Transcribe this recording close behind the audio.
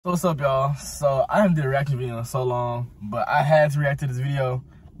So what's up, y'all? So I haven't did a reaction video in so long, but I had to react to this video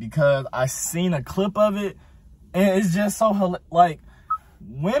because I seen a clip of it, and it's just so like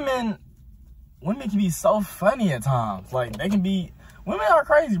women can be so funny at times. Like women are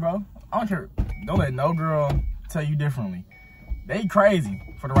crazy, bro. I don't care. Don't let no girl tell you differently. They crazy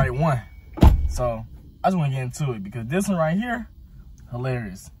for the right one. So I just want to get into it because this one right here,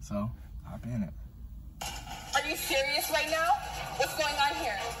 hilarious. So hop in it. Are you serious right now? What's going on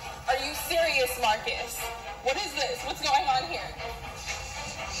here? Are you serious, Marcus? What is this? What's going on here?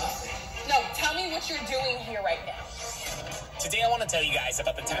 No, tell me what you're doing here right now. Today I want to tell you guys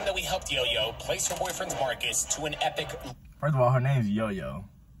about the time that we helped Yo-Yo place her boyfriend Marcus to an epic... First of all, her name's Yo-Yo.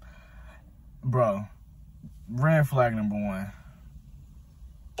 Bro, red flag number one.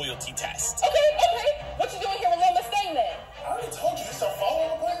 Loyalty test. Okay. What you doing here with Lil Mustang then? I already told you, it's a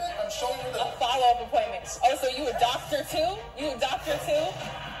follow-up appointment. I'm showing you the... A follow-up appointment. Oh, so you a doctor too?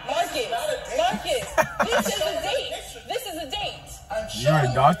 Marcus, this is a date. This is a date.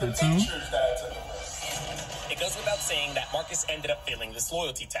 You're a doctor too? It goes without saying that Marcus ended up failing this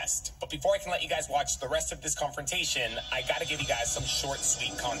loyalty test. But before I can let you guys watch the rest of this confrontation, I gotta give you guys some short,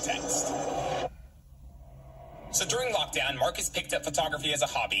 sweet context. So during lockdown, Marcus picked up photography as a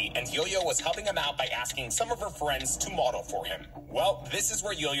hobby, and Yo-Yo was helping him out by asking some of her friends to model for him. Well, this is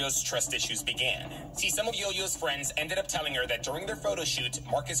where Yo-Yo's trust issues began. See, some of Yo-Yo's friends ended up telling her that during their photo shoot,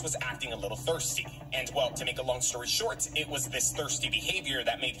 Marcus was acting a little thirsty. And, well, to make a long story short, it was this thirsty behavior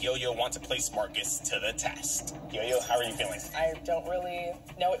that made Yo-Yo want to place Marcus to the test. Yo-Yo, how are you feeling? I don't really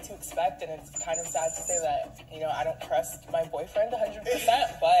know what to expect, and it's kind of sad to say that, I don't trust my boyfriend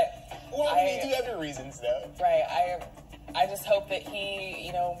 100%, but... Well, you do have your reasons, though. Right. I just hope that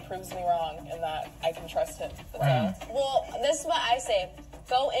he, proves me wrong and that I can trust him. Well, this is what I say.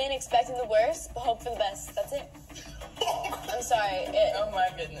 Go in expecting the worst, but hope for the best. That's it. I'm sorry. Oh my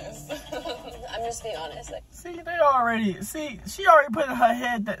goodness. I'm just being honest. She already put in her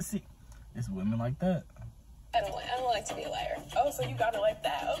head that, it's women like that. I don't like to be a liar. Oh, so you got it like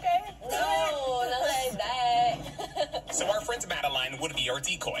that, okay? No, not like that. So our friend Madeline would be our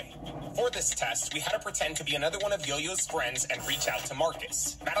decoy. For this test, we had to pretend to be another one of Yo-Yo's friends and reach out to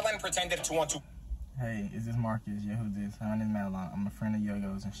Marcus. Madeline pretended to want to... Hey, is this Marcus? Yeah, who's this? My name is Madeline. I'm a friend of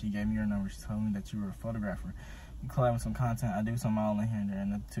Yo-Yo's, and she gave me your number. She told me that you were a photographer. You collab with some content. I do some modeling here and there,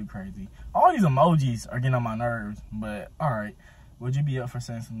 and nothing too crazy. All these emojis are getting on my nerves, but all right. Would you be up for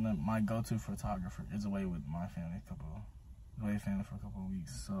saying something that my go-to photographer is away with my family for a couple of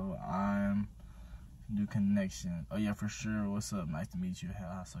weeks? So I'm do connection. Oh yeah, for sure. What's up? Nice to meet you.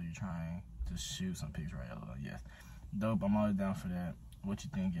 So you're trying to shoot some pics, right? Yes. Dope. I'm always down for that. What you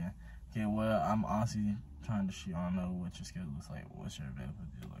thinking? Okay. Well, I'm honestly trying to shoot. I don't know what your schedule looks like. What's your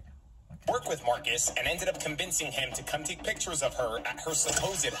availability like? Okay. Work with Marcus and ended up convincing him to come take pictures of her at her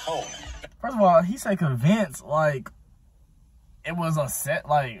supposed home. First of all, he said convince like. It was a set,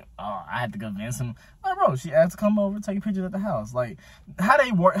 like, I had to convince him. Like, bro, she asked to come over, take pictures at the house. Like, how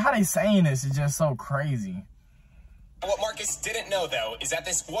they saying this is just so crazy. What Marcus didn't know, though, is that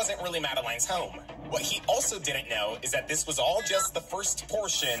this wasn't really Madeline's home. What he also didn't know is that this was all just the first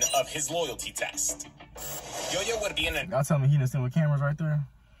portion of his loyalty test. Yo-Yo would be in Y'all tell me he didn't stand with cameras right there?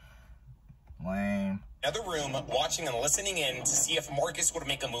 Lame. Another room, watching and listening in to see if Marcus would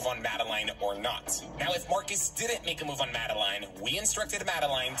make a move on Madeline or not. Now, if Marcus didn't make a move on Madeline, we instructed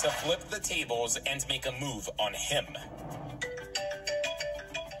Madeline to flip the tables and make a move on him.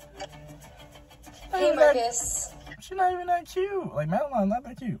 Hey, Marcus. She's not even that cute. Like, Madeline's not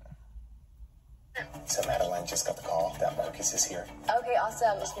that cute. So Madeline just got the call that Marcus is here. Okay,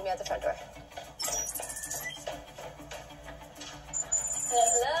 awesome. Just meet me at the front door.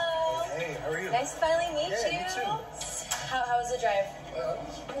 Hello. Hey, how are you? Nice to finally meet you. You too. How was the drive?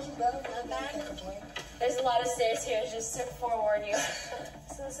 It wasn't bad. Not bad? Can't complain. There's a lot of stairs here, just to forewarn you.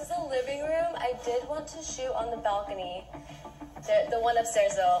 So this is a living room. I did want to shoot on the balcony. The one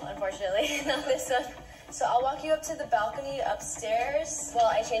upstairs, though, unfortunately, not this one. So I'll walk you up to the balcony upstairs while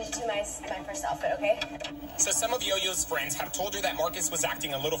I change it to my first outfit, okay? So some of Yo-Yo's friends have told her that Marcus was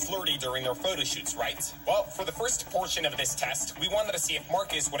acting a little flirty during their photo shoots, right? Well, for the first portion of this test, we wanted to see if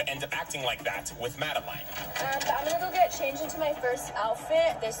Marcus would end up acting like that with Madeline. But I'm gonna go get changed into my first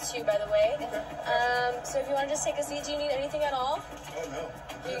outfit. There's two, by the way. So if you want to just take a seat, do you need anything at all? Oh, no.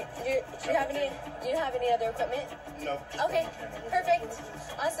 You don't have any other equipment? No. Okay, perfect.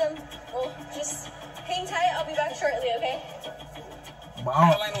 Awesome. Well, just hang tight. I'll be back shortly, okay?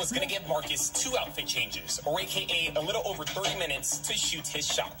 Madeline was going to give Marcus 2 outfit changes, or AKA a little over 30 minutes to shoot his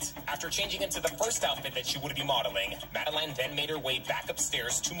shot. After changing into the first outfit that she would be modeling, Madeline then made her way back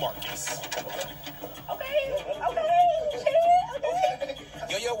upstairs to Marcus. Okay.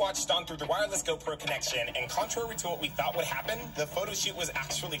 Yo-Yo watched on through the wireless GoPro connection, and contrary to what we thought would happen, the photo shoot was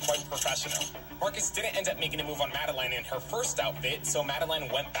actually quite professional. Marcus didn't end up making a move on Madeline in her first outfit, so Madeline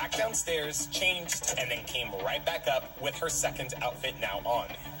went back downstairs, changed, and then came right back up with her second outfit now on.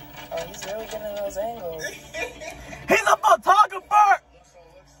 Oh, he's really getting those angles. He's a photographer!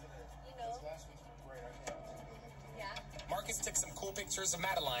 Marcus took some cool pictures of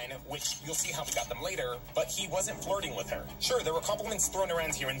Madeline, which you'll see how we got them later, but he wasn't flirting with her. Sure, there were compliments thrown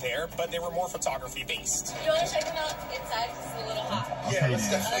around here and there, but they were more photography-based. You want to check them out inside? Because it's a little hot. Yeah, let's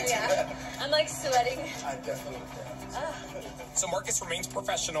definitely do that. I'm like sweating. I definitely would. So Marcus remained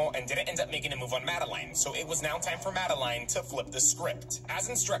professional and didn't end up making a move on Madeline, so it was now time for Madeline to flip the script. As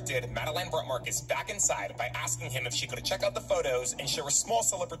instructed, Madeline brought Marcus back inside by asking him if she could check out the photos and share a small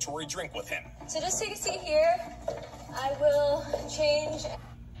celebratory drink with him. So just take a seat here. I will change.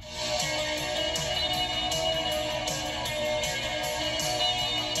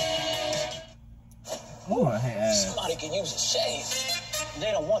 Ooh, I hate ass. Somebody can use a shave.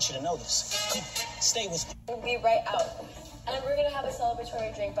 They don't want you to know this. Come on, stay with me. We'll be right out. And we're gonna have a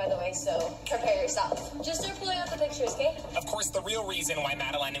celebratory drink, by the way, so prepare yourself. Just start pulling out the pictures, okay? Of course, the real reason why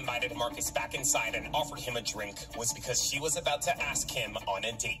Madeline invited Marcus back inside and offered him a drink was because she was about to ask him on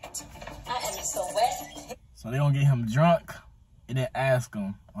a date. I am so wet. So they gonna get him drunk and then ask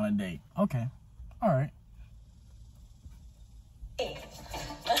him on a date. Okay. Alright. Okay,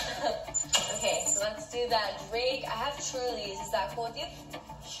 so let's do that drink. I have Trulies. Is that cool with you?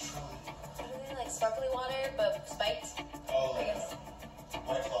 What are they, like sparkling water, but spiked? Oh, I guess.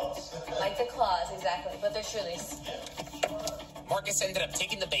 White Claws. Like the claws, exactly. But they're Trulies. Marcus ended up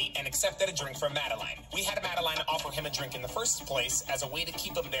taking the bait and accepted a drink from Madeline. We had Madeline offer him a drink in the first place as a way to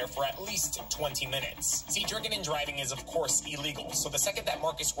keep him there for at least 20 minutes. See, drinking and driving is, of course, illegal, so the second that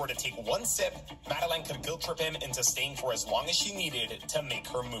Marcus were to take one sip, Madeline could guilt trip him into staying for as long as she needed to make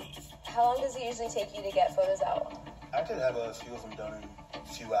her move. How long does it usually take you to get photos out? I could have a few of them done in a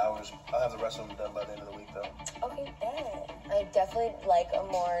few hours. I'll have the rest of them done by the end of the week, though. Okay, bet. I definitely like a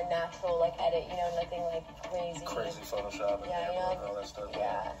more natural, like, edit, you know, nothing, like, crazy. Crazy Photoshop and Yeah, and all that stuff.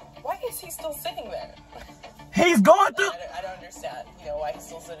 Yeah. Why is he still sitting there? He's going through. I don't understand, why he's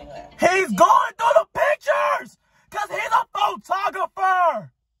still sitting there. He's going through the pictures! Cause he's a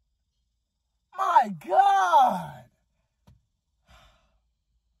photographer! My God!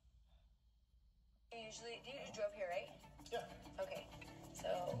 You drove here, right? Yeah. Okay. So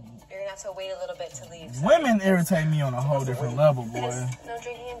you're gonna have to wait a little bit to leave. So. Women irritate me on a whole different level, boy. No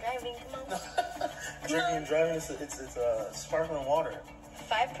drinking and driving. Come on. Drinking and driving, it's sparkling water.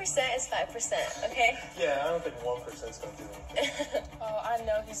 5% is 5%. Okay. Yeah, I don't think 1% is gonna do anything. Oh, I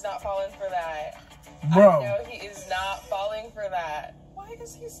know he's not falling for that. Bro. I know he is not falling for that. Why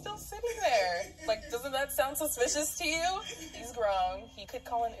is he still sitting there? Like, doesn't that sound suspicious to you? He's grown. He could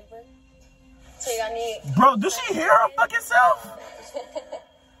call an Uber. So you got any? Bro, does she hear her fucking self?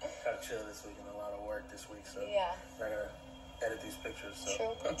 Gotta chill this week and a lot of work this week, so Yeah. I gotta edit these pictures.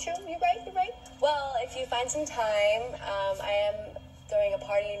 So. True. You're right. Well, if you find some time, I am throwing a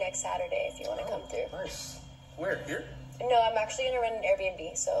party next Saturday if you want to come through. Nice. Where? Here? No, I'm actually going to rent an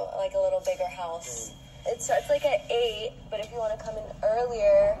Airbnb, so like a little bigger house. It starts like at 8, but if you want to come in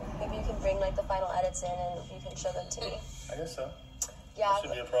earlier, maybe you can bring like the final edits in and you can show them to me. I guess so. Yeah. That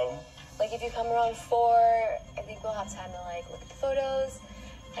shouldn't be a problem. Like if you come around 4, I think we'll have time to like look at the photos,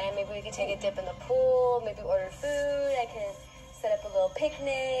 and maybe we can take a dip in the pool, maybe order food. I can set up a little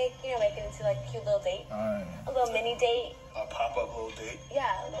picnic, make it into like a cute little date. Alright. A little mini date. A pop-up little date.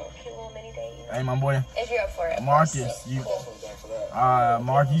 Yeah, a cute little mini date. Hey, my boy. If you're up for it. Marcus, you. Cool. I'm down for that. Alright,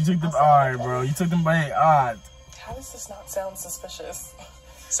 Mark, you took the. Alright, bro. You took them bait. Alright. How does this not sound suspicious?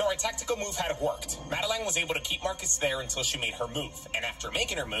 So our tactical move had worked. Madeline was able to keep Marcus there until she made her move. And after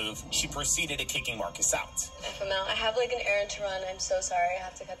making her move, she proceeded to kicking Marcus out. If I'm out, I have like an errand to run. I'm so sorry. I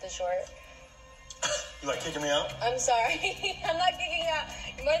have to cut this short. You like kicking me out? I'm sorry. I'm not kicking you out.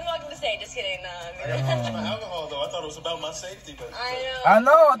 You're more than welcome to stay. Just kidding. No, I got to finish my alcohol, though. I thought it was about my safety, but... I I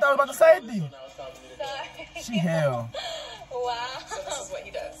know. I thought it was about the safety. So now it's time for me to go. know. She hell. Wow. So this is what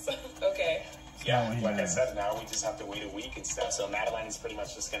he does. Okay. Yeah, like I said, now we just have to wait a week and stuff. So Madeline is pretty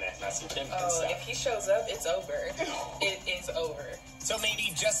much just gonna message him and Oh, stuff. if he shows up, it's over. It is over. So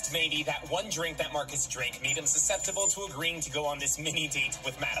maybe, just maybe, that one drink that Marcus drank made him susceptible to agreeing to go on this mini date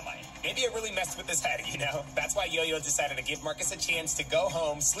with Madeline. Maybe it really messed with his head, That's why Yo-Yo decided to give Marcus a chance to go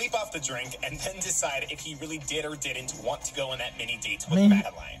home, sleep off the drink, and then decide if he really did or didn't want to go on that mini date with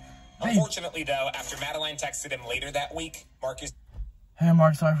Madeline. Unfortunately, though, after Madeline texted him later that week, Marcus... Hey,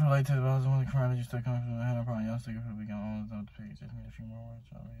 Mark, sorry for late, but I was one of the crowd that you still coming from the head. I'm probably y'all still for the weekend. I was out to pick. Just need a few more words.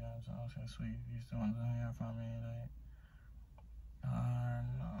 So, yeah, so I was sweet. You still want to hang out from me today?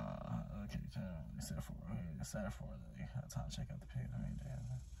 Okay, except for time to check out the page.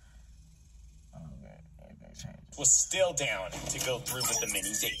 Was still down to go through with the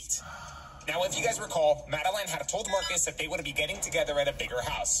mini date. Now, if you guys recall, Madeline had told Marcus that they would be getting together at a bigger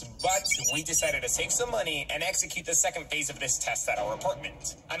house, but we decided to save some money and execute the second phase of this test at our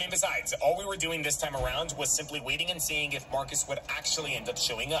apartment. I mean, besides, all we were doing this time around was simply waiting and seeing if Marcus would actually end up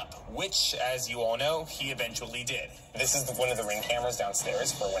showing up, which, as you all know, he eventually did. This is one of the Ring cameras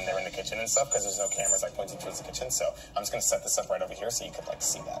downstairs for when they're in the kitchen and stuff, because there's no cameras like pointing towards the kitchen, so I'm just going to set this up right over here so you could like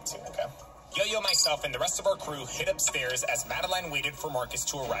see that too, okay? Yo-Yo, myself, and the rest of our crew hid upstairs as Madeline waited for Marcus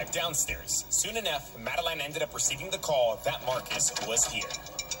to arrive downstairs. Soon enough, Madeline ended up receiving the call that Marcus was here.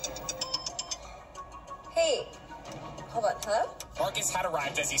 Hey, hold on, hello? Marcus had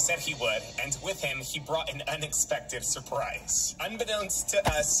arrived as he said he would, and with him, he brought an unexpected surprise. Unbeknownst to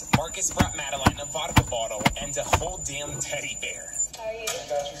us, Marcus brought Madeline a vodka bottle and a whole damn teddy bear. How are you? I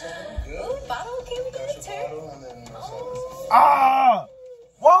got you something good. Ooh, bottle? Okay, we Got can your turn. bottle and then Ah!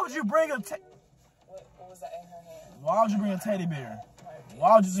 Why would you bring a What was that in her hand? Why would you bring a teddy bear?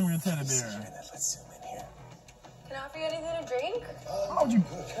 Why would you bring a teddy bear? Let's zoom in here. Can I offer you anything to drink? Why would you?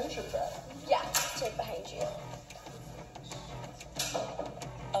 good. Can I check that? Yeah, it's right behind you.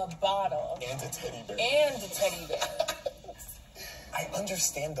 A bottle. And a teddy bear. And a teddy bear. I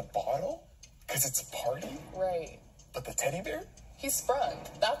understand the bottle, because it's a party, Right. but the teddy bear? He's sprung.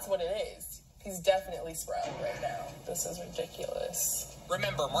 That's what it is. He's definitely sprung right now. This is ridiculous.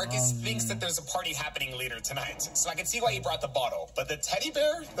 Remember, Marcus thinks that there's a party happening later tonight, so I can see why he brought the bottle. But the teddy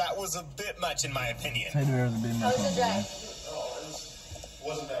bear, that was a bit much in my opinion. Teddy bear is a bit How much. was the drive?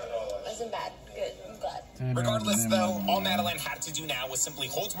 Wasn't that at all? Wasn't bad. Good, I'm glad. Regardless, though, all Madeline had to do now was simply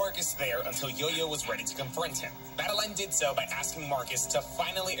hold Marcus there until Yo-Yo was ready to confront him. Madeline did so by asking Marcus to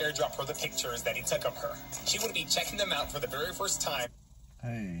finally airdrop her the pictures that he took of her. She would be checking them out for the very first time.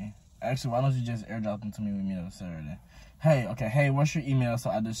 Hey, actually, why don't you just airdrop them to me when we meet up Saturday? Hey, okay, hey, what's your email so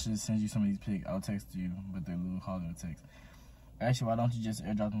I just should send you some of these pics? I'll text you with the little Hollywood text. Actually, why don't you just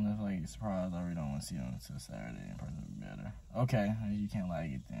airdrop them as like surprise? I really don't want to see them until Saturday in person would be better. Okay, you can't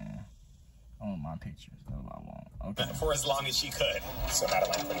like it then. I want my pictures. That's what I want. Okay. For as long as she could. So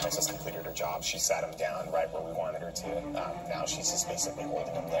Madeline pretty much just completed her job. She sat him down right where we wanted her to. Now she's just basically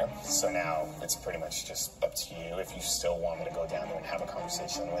holding him there. So now it's pretty much just up to you. If you still want me to go down there and have a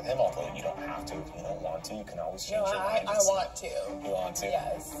conversation with him, although you don't have to. If you don't want to, you can always change No, your mind. I want to. You want to?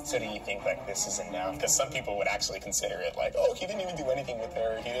 Yes. So do you think like this is enough? Because some people would actually consider it like, oh, he didn't even do anything with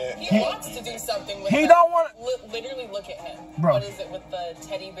her. He wants to do something with He her. don't want Literally look at him. Bro. What is it with the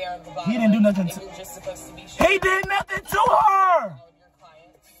teddy bear and the bottle? He didn't do nothing If to- you're just supposed to be He did nothing to her! your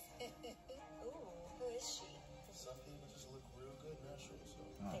client. Ooh, who is she? Some people just look real good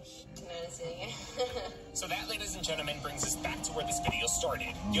naturally. Noticing it. So that, ladies and gentlemen, brings us back to where this video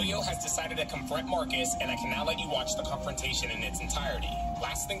started. Yo-Yo has decided to confront Marcus, and I can now let you watch the confrontation in its entirety.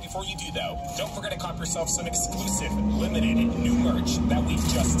 Last thing before you do, though, don't forget to cop yourself some exclusive, limited, new merch that we've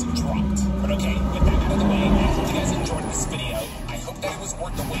just dropped. But okay, with that out of the way, I hope you guys enjoyed this video. I hope that it was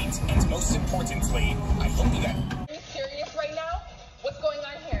worth the wait, and most importantly, I hope you guys... Are you serious right now? What's going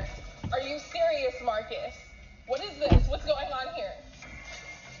on here? Are you serious, Marcus? What is this? What's going on here?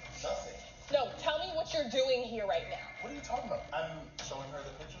 Nothing. No, tell me what you're doing here right now. What are you talking about? I'm showing her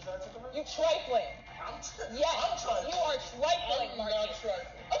the pictures that I took of her. You trifling. Yes, I'm trying. you are trifling, I'm Marcus. not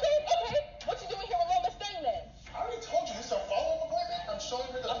trifling. Okay. What you doing here with Mama Stain then? I already told you this is a follow-up appointment. I'm showing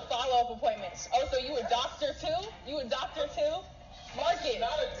her A the. follow-up appointment. Oh, so you a doctor too? You a doctor too? Marcus,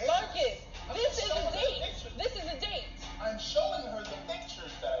 not a date. Marcus, I'm this just is a showing her date. the pictures. This is a date. I'm showing her the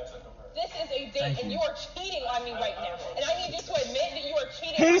pictures that I took of her. This is a date, and you are cheating on me right now. And I need you to admit that you are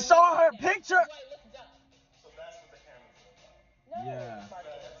cheating on me. He saw her right now. picture. Do I look dumb? So that's what the camera's about. No, Yeah.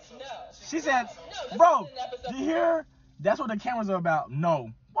 Marcus, no. She said, No, this bro, isn't an episode. do you hear? That's what the cameras are about. No.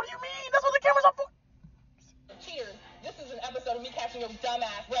 What do you mean? That's what the cameras are for. Cheaters. This is an episode of me catching your dumb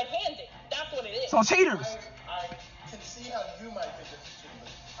ass red-handed. That's what it is. So cheaters. I can see how you might think this is cheating, but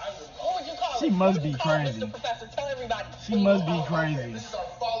I wouldn't. What would you call She it? must What would be you call it, crazy. Mr. Professor, tell everybody. She must be Okay, crazy. this is our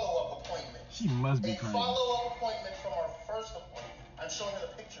follow-up appointment. She must be A crazy. follow-up appointment from our first appointment. I'm showing her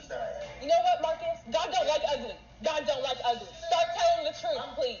the pictures that I had. You know what, Marcus? God don't like ugly. God don't like ugly. Start telling the truth,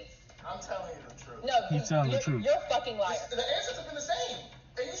 please. I'm telling you the truth. No, He's telling the truth. You're a fucking liar. The answers have been the same,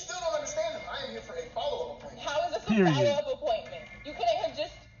 and you still don't understand them. I am here for a follow-up appointment. How is this a Period. follow-up appointment? You couldn't have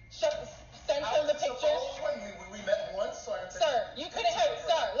just sent her the It's a pictures? follow-up appointment. We met once, so I can take Sir, you couldn't have,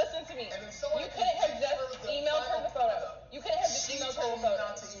 sir, listen to me. And then someone You couldn't have can just give her the emailed her the photo. You couldn't have just She emailed her told the me photo.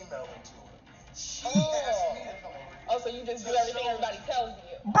 not to email them to her. She Oh. asked me to come over here. Oh, so you just do everything everybody tells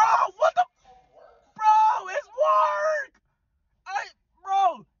you. Bro, what the? Bro, it's work. I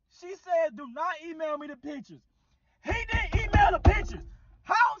said, do not email me the pictures. He didn't email the pictures.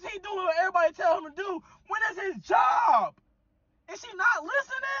 How is he doing what everybody tell him to do when it's his job? Is she not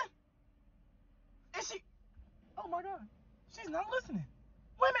listening? Is she? Oh my God, she's not listening.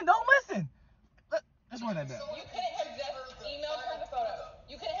 Women don't listen. Let's run that down. You couldn't have just emailed her the photo.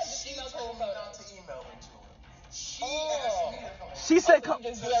 You couldn't have just emailed her the photo. Not to email it to her. She Oh. asked me to come over. She said, So you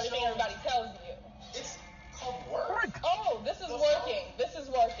just do everything everybody tells you. It's called work. Oh, this is working. This is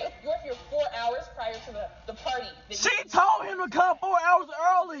working. You're here 4 hours prior to the party. She told him to come 4 hours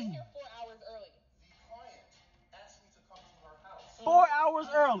early. You're 4 hours early. The client asked me to come to her house. 4 hours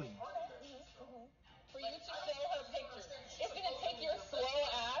early. For you to show her pictures. It's gonna take your slow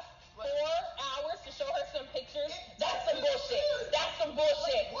ass 4 hours to show her some pictures. That's some bullshit. That's some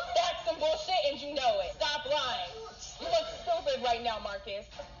bullshit. That's some bullshit, and you know it. Stop lying. You look stupid right now, Marcus.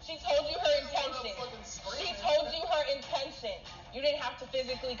 She told you her intention. She told you her intention. You didn't have to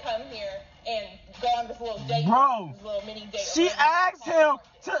physically come here and go on this little date. Bro, this little mini date. she asked him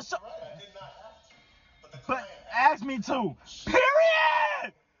to show, I did not have to. But the but client asked me to.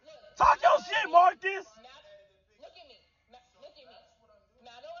 Period. Talk your shit, Marcus. Look at me. Look at me.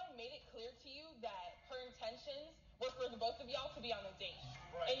 Madeline made it clear to you that her intentions were for the both of y'all to be on a date.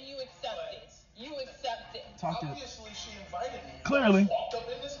 Right. And you accepted. You accepted. Talk to. Obviously, she invited me. Clearly. I just walked up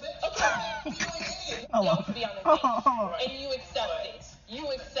in this bitch. Okay. You an idiot. Hold Y'all on. to be on a Hold date. on, hold on. And you accepted. You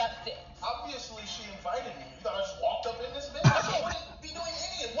accepted. Obviously, she invited me. You thought I just walked up in this bitch? Okay. I wouldn't be doing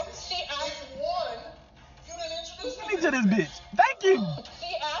any of What this. she asked? If one, you didn't introduce Get me me to this bitch. Thank you.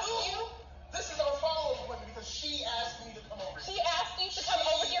 She asked you. This is our follow-up appointment because she asked me to come over. She asked you to come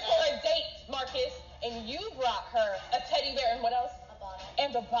over here for a date, Marcus, and you brought her a teddy bear and what else? A bottle.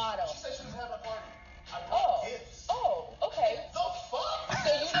 And a bottle. She said she was having a party. I Oh. brought gifts. Oh. Okay. The fuck? So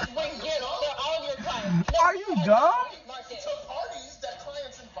you just bring gifts for all of your clients. No, Are you dumb? Marcus. To parties that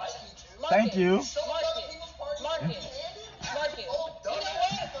clients invite me to. Marcus. Thank you. Show up at other people's parties Marcus. empty-handed? Marcus. Oh, You know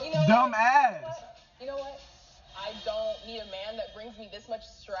what? You know Dumb what? ass. You know what? I don't need a man that brings me this much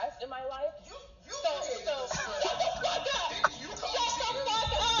stress in my life. You So, created so, this stress. shut the fuck up! You Shut told the me.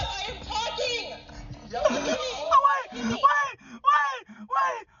 fuck up! I am talking! Yo, Oh, wait.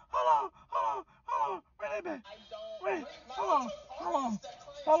 Hold on. Bring that back. I don't. Wait, Marcus,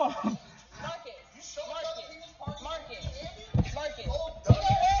 hold on. Marcus, You show up at other people's parties Marcus, empty-handed? Marcus. Oh,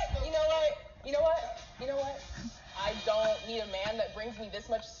 You know what? I don't need a man that brings me this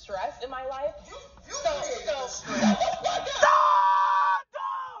much stress in my life. You So, created this shut stress. the fuck up!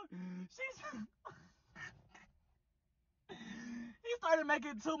 Dog! He started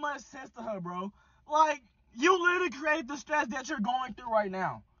making too much sense to her, bro. Like, you literally created the stress that you're going through right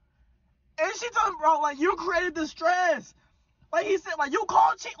now. And she told him, bro, like, you created the stress. Like he said, like, you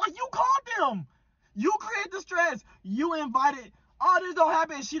called them. You created the stress. You invited. All this don't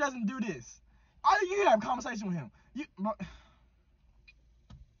happen and she doesn't do this. All you can have a conversation with him.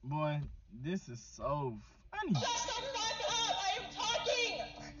 Boy, this is so funny. Shut the fuck up! I am talking!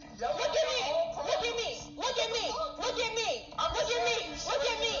 Yo, Look at me! Look at me!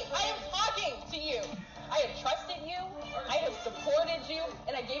 I am talking to you. I have trusted you. I have supported you,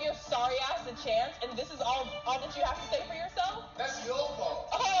 and I gave your sorry ass a chance. And this is all that you have to say for yourself. That's your fault.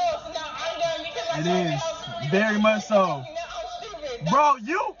 Oh, so now I'm done because I It told you is. how stupid. Very much so. Now I'm stupid. Bro,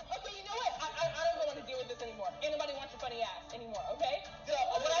 you. Okay, you know what? I don't even want to deal with this anymore. Ain't nobody wants your funny ass anymore. Okay? So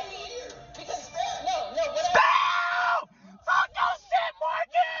what I need, because no, what I. Stop! Talk your shit,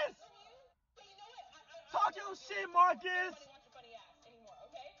 Marcus! But you know what? Talk your shit, Marcus! Nobody wants your funny ass anymore,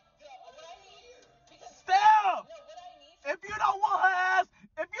 okay? So what I need, because Stop! no, what I need. If you don't want her ass,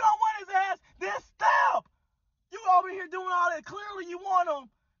 if you don't want his ass, then stop! You over here doing all that. Clearly you want him.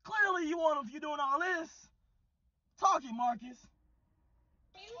 If you're doing all this. Talk it, Marcus.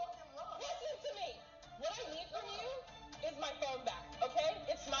 Listen to me. What I need from you is my phone back, okay?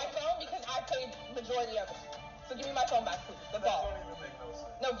 It's my phone because I paid majority of it. So give me my phone back, please. That's That all. don't even make no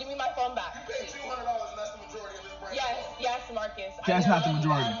sense. No, give me my phone back. You paid $200 and that's the majority of this brand. Yes, Marcus. That's not the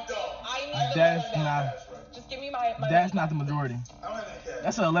majority. I need the That's phone back. not. Just give me my That's money not the back, majority. I don't have any cash.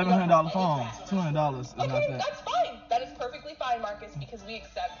 That's an $1,100 phone. $200 is not Okay, that. that's fine. That is perfectly fine, Marcus, because we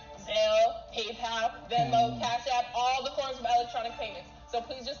accept Zelle, PayPal, Venmo, Cash App, all the forms of electronic payments. So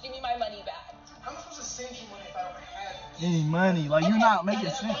please just give me my money back. How am I supposed to send you money if I don't have Any money. Like, you're Okay, not making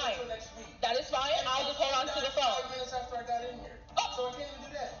that is sense. fine. until next week? That is fine. I'll just hold on to the phone. 5 minutes after I got in here. Oh. So I can't even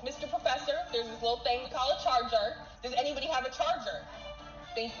do that. Mr. Professor, there's this little thing we call a charger. Does anybody have a charger?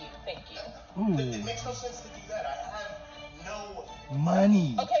 Thank you. Ooh. It makes no sense to do that. I have no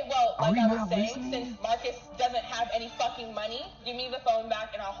Money. Okay, well, Are like we I was not saying, listening? since Marcus doesn't have any fucking money, give me the phone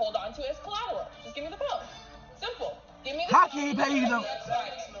back and I'll hold on to it as collateral. Just give me the phone. Simple. Give me the How phone. can he pay you the- That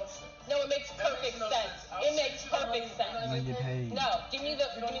makes no sense. No, it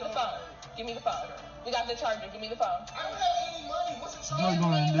Give me the phone. We got the charger. Give me the phone. I don't have any money. What's the What charge? you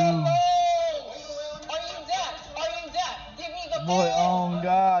gonna do? Are you deaf? Are you deaf? Give me the phone. Boy, oh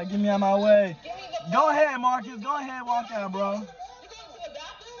God, get me out of my way. Give me the phone. Go ahead, Marcus. Go ahead, walk out, bro. You going to the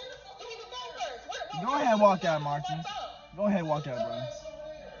bathroom? Give me the phone first. Go ahead, walk out, Marcus. Go ahead, walk out, bro.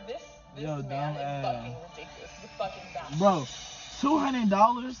 This Yo, man dumb is ass. fucking ridiculous. The fucking bastard. Bro,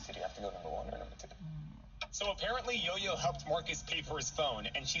 $200? Did you have to go number 1 or number 2? So apparently Yo-Yo helped Marcus pay for his phone,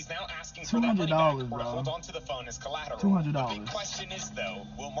 and she's now asking for that money back or $200, to bro. hold on to the phone as collateral. $200. The big question is, though,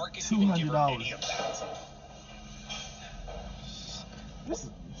 will Marcus even give her $200. any of that?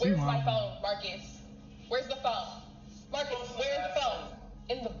 Where's my phone, Marcus? Where's the phone? Marcus, where's the phone?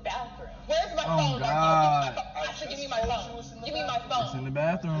 In the bathroom. Where's my phone, God. Marcus? Ashley, give me my phone. Give me my phone. It's in the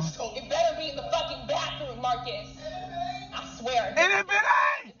bathroom. It better be in the fucking bathroom, Marcus. I swear. And if it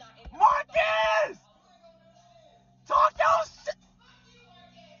ain't, Marcus! Talk your shit!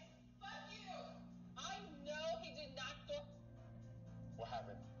 I know he did not throw. What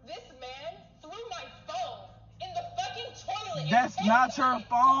happened? This man threw my phone in the fucking toilet. That's not your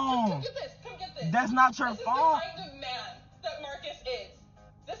phone. Come get this. Come get this. That's not your This phone. is the kind of man that Marcus is.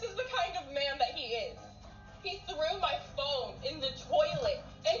 This is the kind of man that he is. He threw my phone in the toilet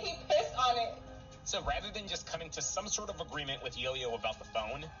and he pissed on it. So rather than just coming to some sort of agreement with Yo-Yo about the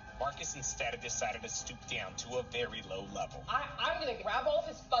phone, Marcus instead decided to stoop down to a very low level. I'm gonna grab all of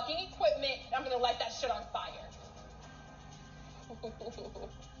his fucking equipment and I'm gonna light that shit on fire. Are you good?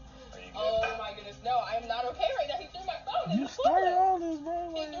 Oh my goodness, no, I'm not okay right now. He threw my phone in You the started toilet. all this,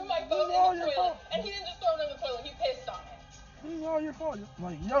 bro. He Like, threw my this phone is all in the your toilet. fault. And he didn't just throw it in the toilet, he pissed on it. This is all your fault.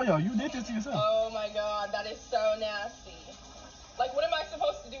 Like, yo, you did this to yourself. Oh my god, that is so nasty. Like, what am I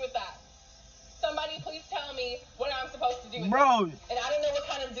supposed to do with that? Somebody please tell me what I'm supposed to do with Bro. that. And I don't know what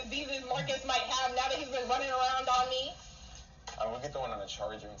kind of diseases Marcus might have now that he's been running around on me. We could go in on a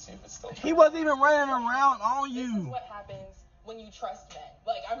charger and see if it's still. He wasn't even running around on This is you. what happens when you trust men.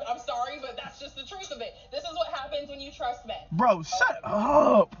 Like, I'm sorry, but that's just the truth of it. This is what happens when you trust men. Bro, shut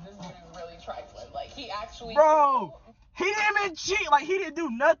up. This dude is really trifling. Like, he actually... Bro, he didn't even cheat. Like, he didn't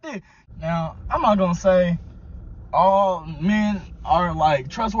do nothing. Now, I'm not going to say all men are, like,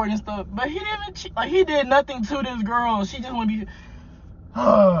 trustworthy and stuff, but he didn't even cheat. Like, he did nothing to this girl. She just want to be...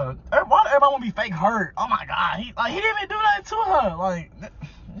 why everybody want to be fake hurt? Oh, my God. He didn't even do nothing to her. Like,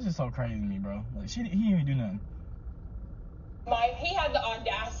 it's just so crazy to me, bro. Like, he didn't even do nothing. He had the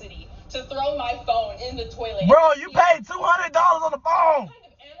audacity to throw my phone in the toilet. Bro, you paid $200 on the phone. What kind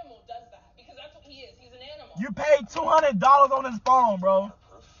of animal does that? Because that's what he is. He's an animal. You paid $200 on his phone, bro.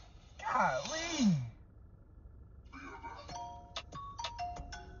 Golly.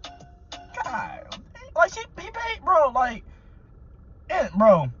 God. Like, he paid, bro, like,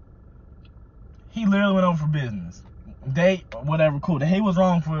 bro, he literally went over for business. Date, whatever, cool. He was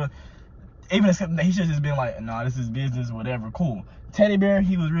wrong for, even he should have just been like, nah, this is business, whatever, cool. Teddy Bear,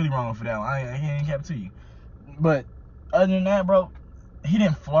 he was really wrong for that one. I ain't kept to you. But other than that, bro, he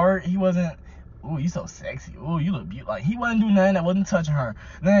didn't flirt. He wasn't, ooh, you so sexy. Ooh, you look beautiful. Like, he wasn't doing nothing that wasn't touching her.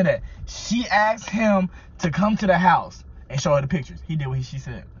 None of that. She asked him to come to the house and show her the pictures. He did what she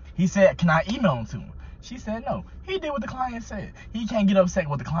said. He said, can I email them to him? She said no. He did what the client said. He can't get upset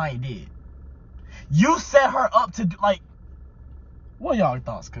with what the client did. You set her up to, like, what are y'all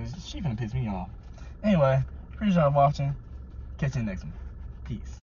thoughts? Because she finna piss me off. Anyway, appreciate y'all watching. Catch you in the next one. Peace.